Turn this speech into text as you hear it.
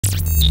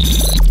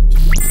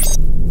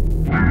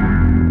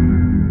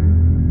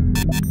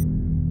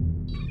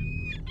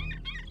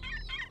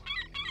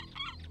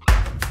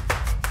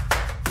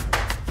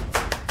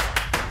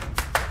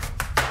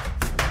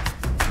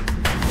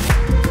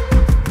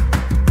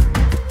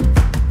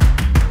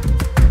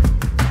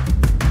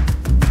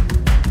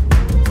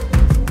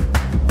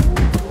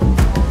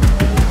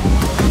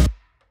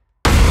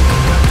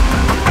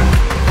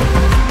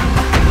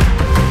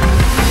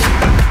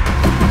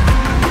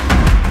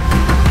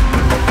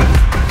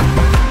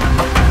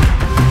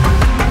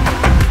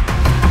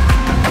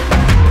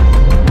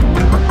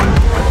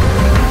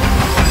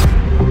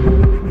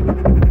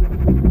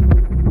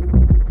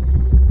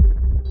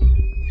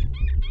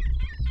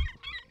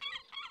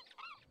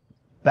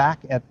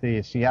at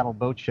the Seattle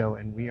Boat Show,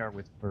 and we are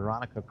with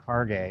Veronica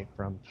Cargay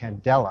from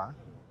Candella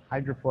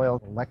Hydrofoil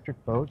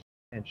Electric Boat,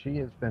 and she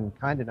has been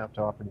kind enough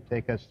to offer to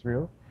take us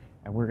through,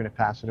 and we're going to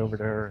pass it over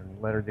to her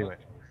and let her do it.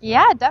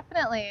 Yeah,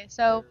 definitely.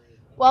 So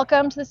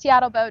welcome to the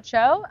Seattle Boat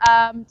Show.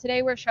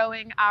 Today we're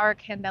showing our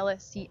Candela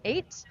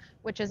C-8,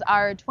 which is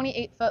our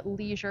 28-foot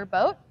leisure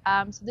boat.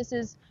 So this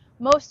is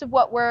most of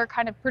what we're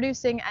kind of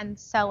producing and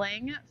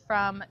selling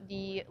from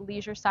the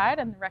leisure side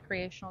and the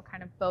recreational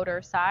kind of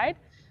boater side.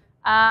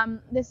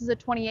 This is a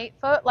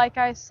 28-foot, like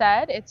I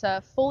said. It's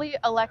a fully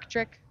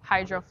electric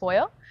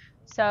hydrofoil.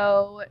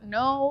 So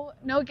no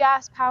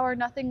gas power,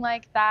 nothing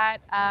like that.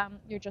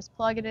 You're just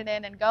plugging it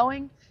in and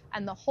going,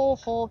 and the whole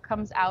hull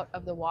comes out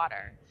of the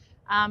water.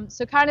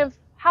 So kind of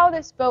how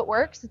this boat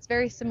works, it's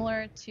very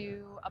similar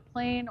to a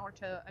plane or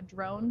to a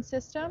drone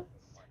system.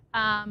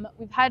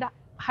 We've had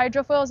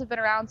hydrofoils have been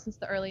around since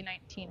the early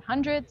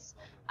 1900s,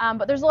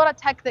 but there's a lot of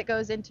tech that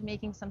goes into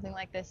making something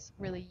like this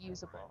really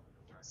usable.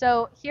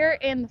 So here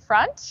in the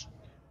front,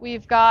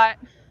 we've got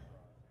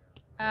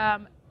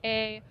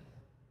a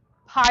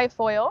pie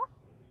foil.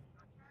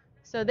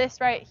 So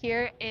this right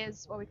here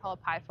is what we call a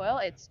pie foil.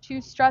 It's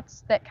two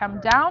struts that come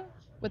down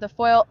with a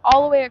foil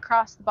all the way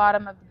across the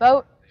bottom of the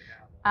boat.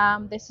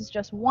 This is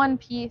just one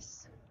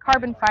piece,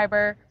 carbon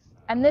fiber,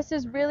 and this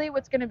is really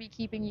what's going to be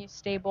keeping you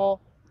stable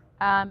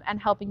and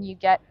helping you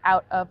get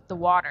out of the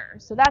water.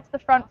 So that's the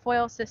front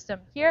foil system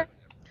here,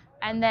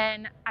 and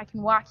then I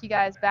can walk you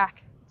guys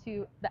back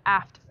to the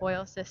aft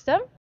foil system.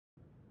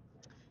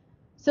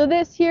 So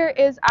this here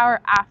is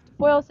our aft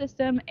foil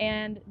system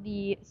and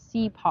the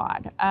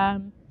C-Pod.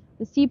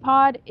 The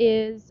C-Pod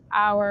is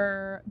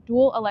our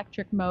dual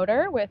electric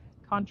motor with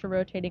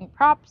contra-rotating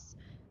props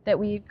that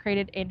we've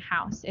created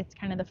in-house. It's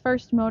kind of the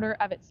first motor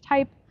of its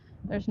type.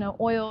 There's no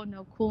oil,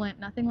 no coolant,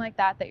 nothing like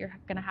that you're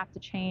going to have to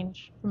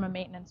change from a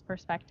maintenance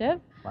perspective.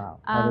 Wow,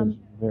 that is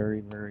very,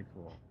 very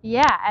cool.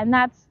 Yeah, and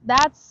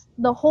that's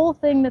the whole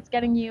thing that's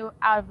getting you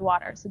out of the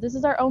water. So this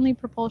is our only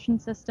propulsion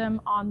system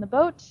on the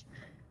boat,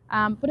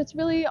 but it's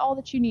really all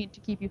that you need to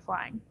keep you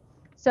flying.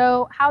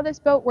 So how this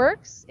boat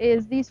works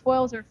is these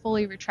foils are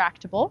fully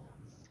retractable.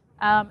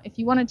 If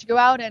you wanted to go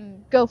out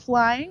and go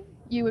flying,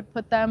 you would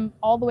put them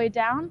all the way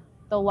down.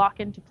 They'll lock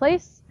into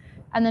place.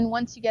 And then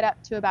once you get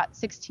up to about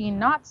 16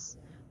 knots,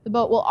 the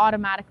boat will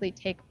automatically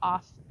take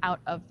off out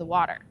of the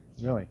water.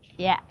 Really?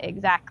 Yeah,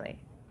 exactly.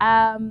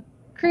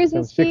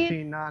 Cruising so speed.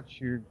 16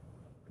 knots, you're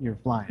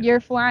flying. You're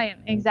flying,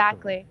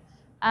 exactly.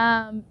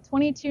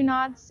 22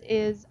 knots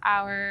is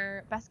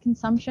our best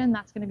consumption.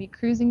 That's going to be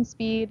cruising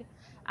speed.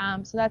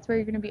 So that's where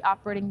you're going to be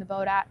operating the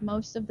boat at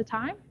most of the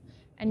time.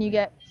 And you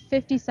get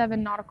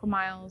 57 nautical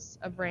miles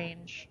of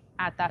range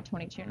at that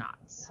 22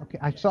 knots. Okay,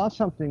 I saw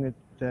something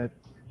that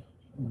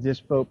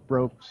this boat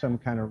broke some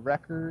kind of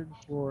record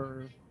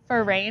for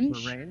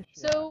range. For range?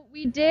 So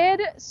we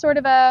did sort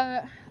of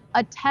a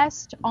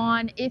test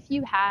on if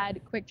you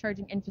had quick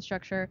charging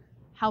infrastructure,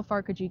 how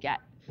far could you get?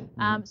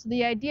 So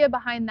the idea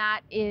behind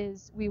that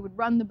is we would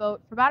run the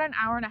boat for about an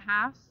hour and a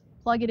half,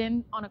 plug it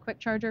in on a quick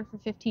charger for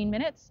 15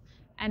 minutes,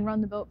 and run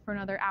the boat for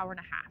another hour and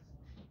a half.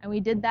 And we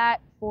did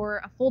that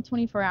for a full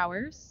 24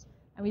 hours,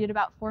 and we did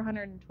about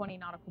 420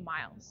 nautical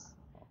miles.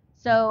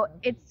 So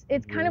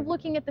it's kind of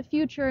looking at the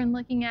future and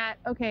looking at,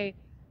 okay,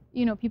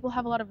 you know, people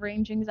have a lot of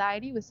range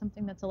anxiety with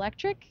something that's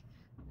electric,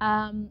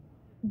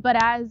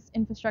 but as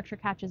infrastructure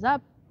catches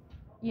up,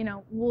 you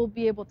know, we'll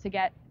be able to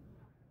get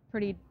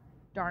pretty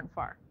darn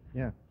far.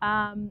 Yeah.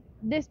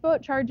 This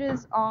boat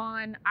charges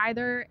on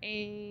either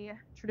a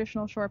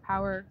traditional shore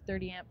power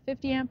 30 amp,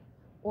 50 amp,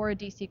 or a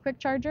DC quick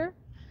charger.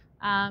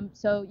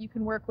 So you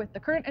can work with the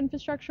current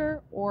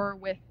infrastructure or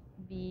with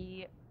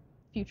the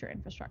future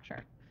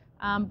infrastructure.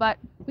 But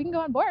we can go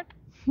on board.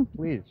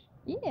 Please.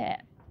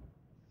 Yeah.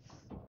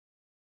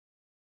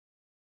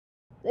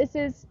 This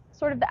is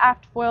sort of the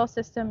aft foil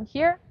system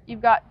here.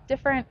 You've got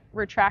different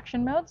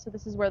retraction modes. So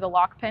this is where the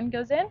lock pin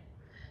goes in.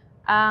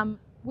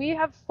 We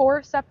have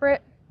 4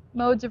 separate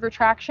modes of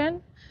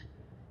retraction.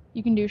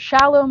 You can do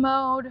shallow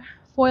mode,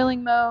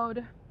 foiling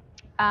mode,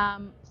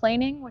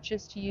 planing, which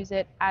is to use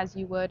it as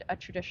you would a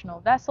traditional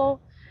vessel,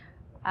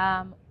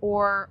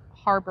 or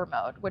harbor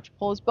mode, which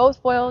pulls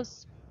both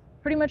foils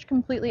pretty much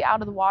completely out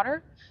of the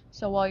water.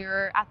 So while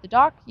you're at the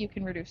dock, you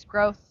can reduce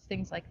growth,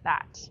 things like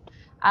that.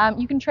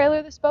 You can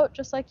trailer this boat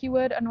just like you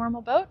would a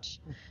normal boat.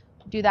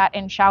 Do that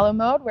in shallow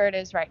mode where it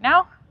is right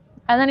now.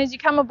 And then as you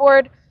come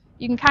aboard,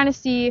 you can kind of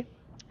see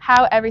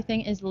how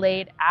everything is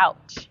laid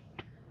out.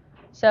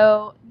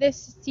 So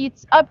this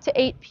seats up to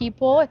 8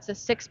 people. It's a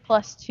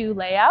 6+2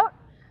 layout.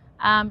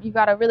 You've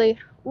got a really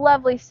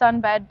lovely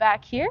sunbed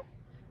back here.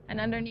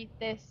 And underneath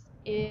this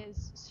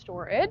is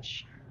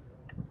storage.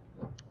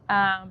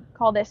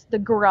 Call this the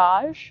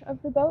garage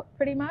of the boat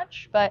pretty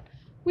much, but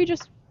we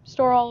just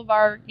store all of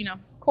our, you know,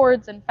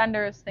 cords and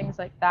fenders, things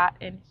like that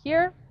in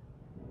here.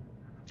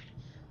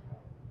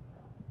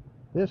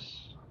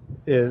 This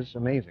is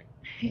amazing.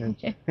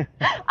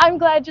 I'm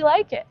glad you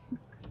like it.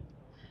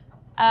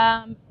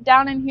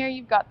 Down in here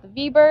you've got the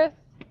V-Berth.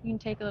 You can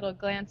take a little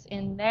glance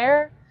in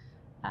there.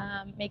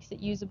 Makes it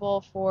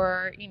usable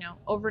for, you know,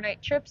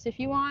 overnight trips if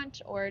you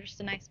want, or just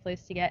a nice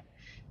place to get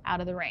out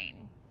of the rain.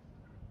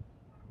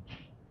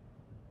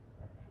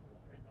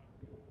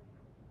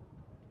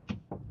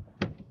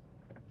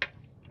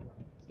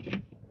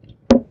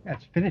 Yeah,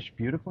 it's finished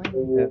beautifully.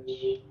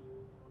 It's...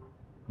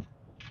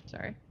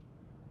 Sorry.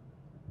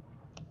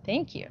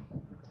 Thank you.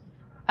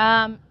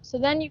 So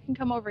then you can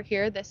come over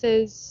here. This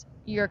is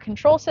your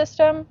control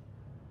system,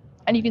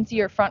 and you can see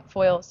your front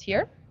foils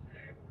here.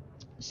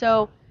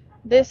 So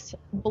this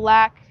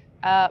black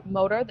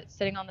motor that's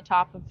sitting on the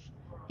top of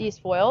these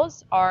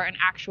foils are an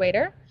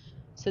actuator.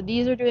 So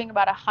these are doing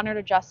about 100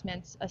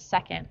 adjustments a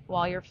second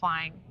while you're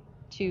flying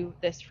to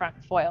this front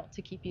foil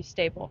to keep you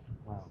stable.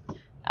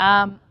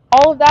 Wow.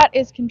 All of that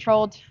is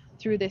controlled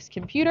through this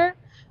computer.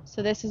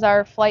 So this is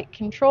our flight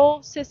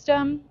control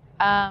system.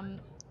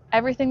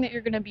 Everything that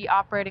you're going to be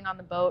operating on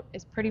the boat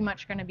is pretty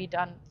much going to be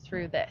done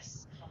through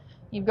this.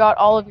 You've got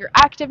all of your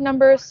active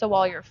numbers, so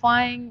while you're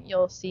flying,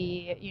 you'll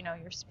see, you know,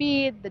 your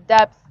speed, the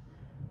depth,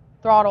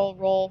 throttle,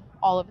 roll,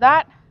 all of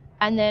that.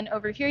 And then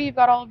over here, you've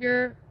got all of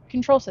your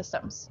control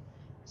systems.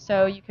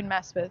 So you can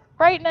mess with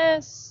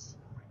brightness.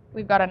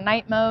 We've got a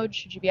night mode,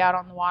 should you be out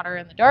on the water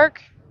in the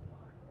dark.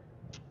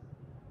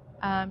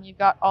 You've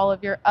got all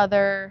of your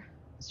other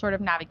sort of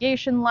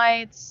navigation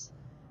lights.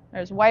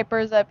 There's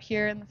wipers up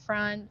here in the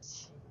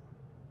front.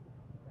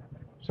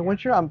 So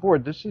once you're on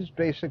board, this is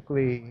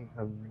basically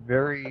a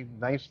very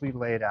nicely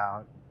laid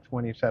out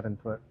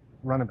 27-foot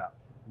runabout.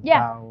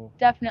 Yeah,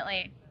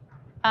 definitely.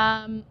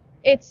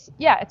 It's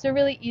a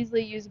really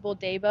easily usable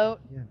day boat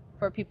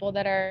for people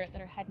that are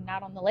heading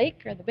out on the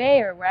lake or the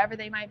bay or wherever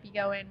they might be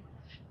going.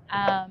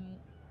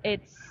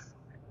 It's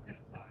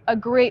a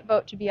great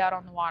boat to be out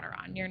on the water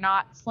on. You're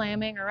not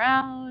slamming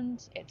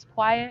around. It's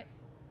quiet.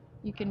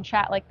 You can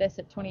chat like this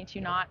at 22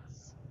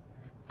 knots,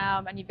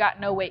 and you've got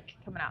no wake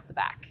coming out the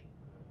back.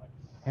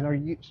 And are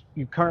you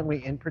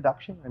currently in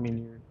production? I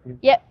mean, you're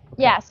Yep.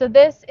 Okay. Yeah. So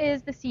this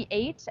is the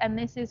C-8, and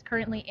this is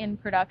currently in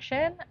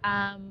production.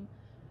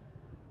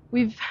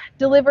 We've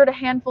delivered a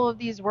handful of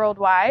these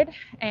worldwide,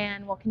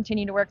 and we'll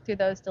continue to work through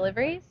those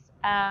deliveries.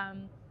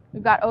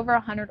 We've got over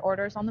 100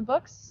 orders on the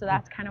books, so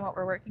that's kind of what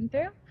we're working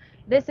through.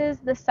 This is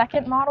the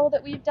second model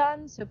that we've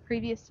done. So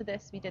previous to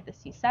this, we did the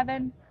C7,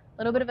 a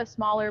little bit of a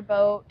smaller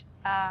boat.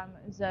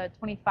 It was a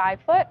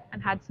 25-foot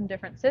and had some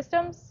different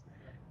systems,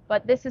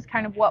 but this is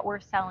kind of what we're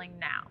selling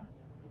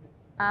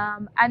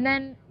now. And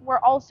then we're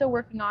also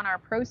working on our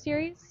Pro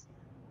Series.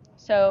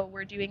 So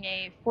we're doing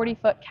a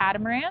 40-foot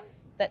catamaran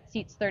that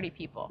seats 30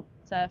 people.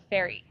 It's a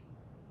ferry.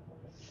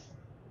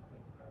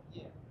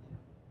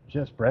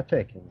 just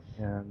breathtaking,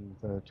 and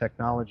the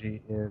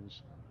technology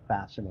is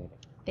fascinating.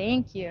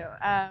 Thank you.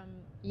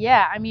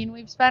 Yeah, I mean,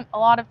 we've spent a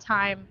lot of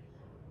time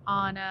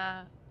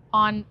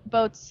on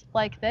boats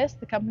like this.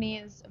 The company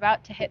is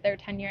about to hit their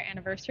 10-year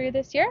anniversary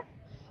this year.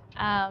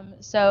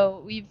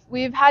 So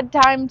we've had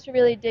time to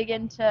really dig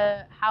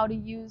into how to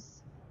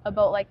use a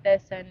boat like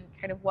this and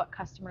kind of what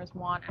customers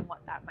want and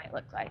what that might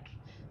look like.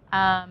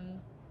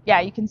 Yeah,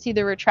 you can see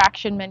the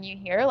retraction menu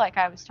here, like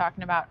I was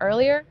talking about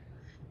earlier.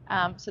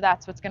 So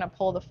that's what's going to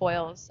pull the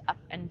foils up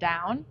and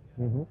down.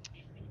 Mm-hmm.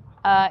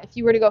 If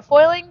you were to go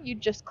foiling,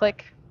 you'd just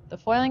click the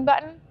foiling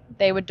button.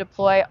 They would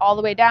deploy all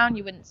the way down.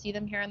 You wouldn't see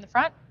them here in the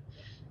front.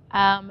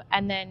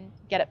 And then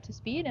get up to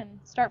speed and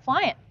start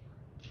flying.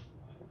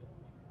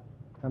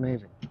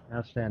 Amazing.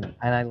 Outstanding.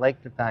 And I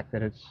like the fact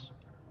that it's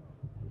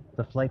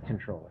the flight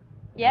controller.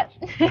 Yep.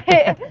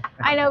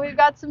 I know we've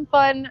got some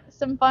fun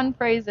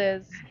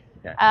phrases.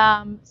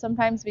 Yeah.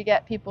 Sometimes we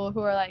get people who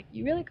are like,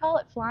 "You really call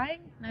it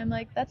flying?" And I'm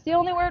like, "That's the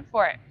only word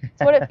for it.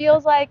 It's what it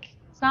feels like.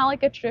 It's not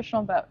like a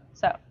traditional boat."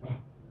 So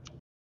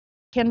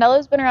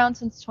Candella's been around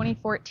since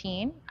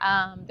 2014.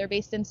 They're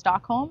based in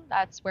Stockholm.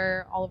 That's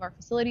where all of our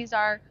facilities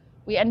are.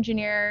 We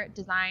engineer,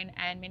 design,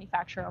 and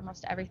manufacture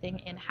almost everything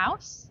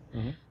in-house.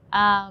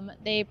 Mm-hmm.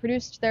 They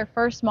produced their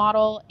first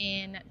model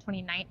in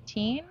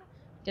 2019,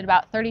 did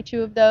about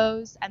 32 of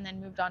those, and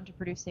then moved on to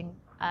producing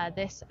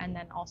this and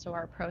then also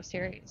our Pro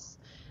Series.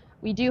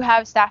 We do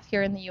have staff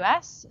here in the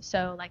US,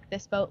 so like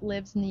this boat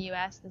lives in the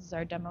US. This is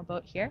our demo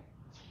boat here.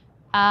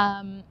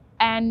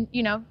 And,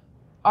 you know,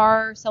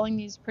 are selling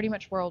these pretty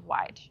much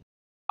worldwide.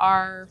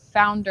 Our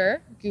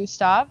founder,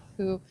 Gustav,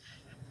 who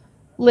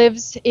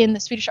lives in the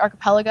Swedish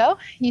archipelago,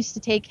 used to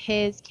take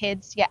his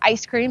kids to get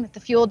ice cream at the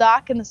fuel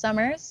dock in the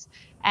summers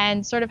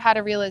and sort of had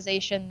a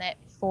realization that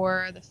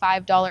for the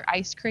 $5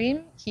 ice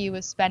cream, he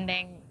was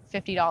spending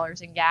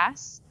 $50 in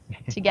gas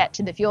to get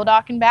to the fuel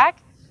dock and back.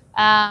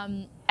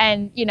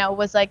 And, you know,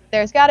 was like,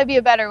 there's got to be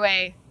a better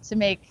way to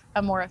make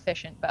a more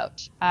efficient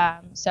boat.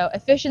 So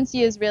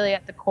efficiency is really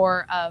at the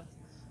core of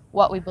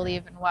what we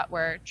believe and what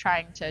we're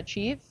trying to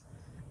achieve.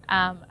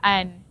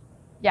 And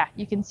yeah,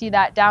 you can see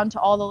that down to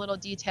all the little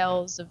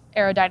details of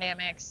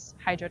aerodynamics,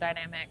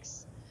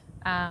 hydrodynamics.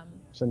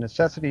 So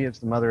necessity is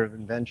the mother of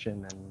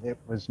invention, and it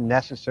was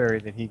necessary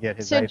that he get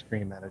his ice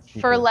cream at a cheaper...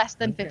 For less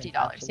than $50,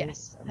 absolutely.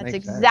 yes. That That's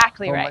makes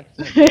exactly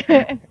sense.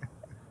 right.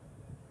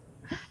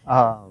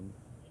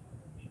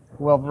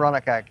 Well,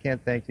 Veronica, I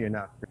can't thank you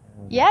enough.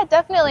 Yeah,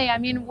 definitely. I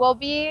mean, we'll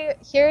be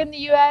here in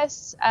the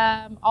US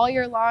all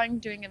year long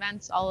doing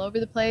events all over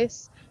the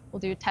place. We'll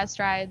do test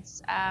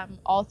rides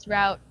all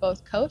throughout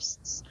both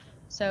coasts.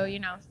 So, you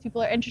know, if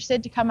people are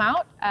interested to come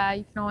out,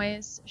 you can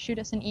always shoot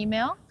us an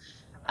email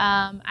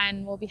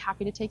and we'll be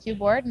happy to take you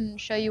aboard and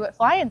show you what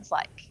flying's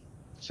like.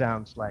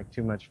 Sounds like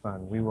too much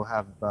fun. We will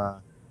have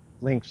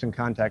links and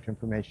contact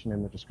information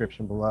in the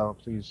description below.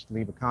 Please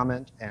leave a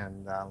comment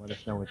and let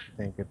us know what you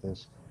think of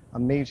this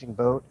amazing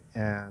boat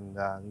and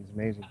these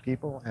amazing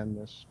people and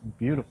this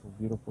beautiful,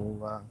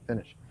 beautiful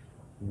finish.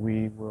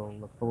 We will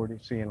look forward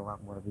to seeing a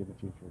lot more of you in the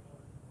future.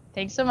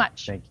 Thanks so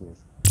much. Thank you.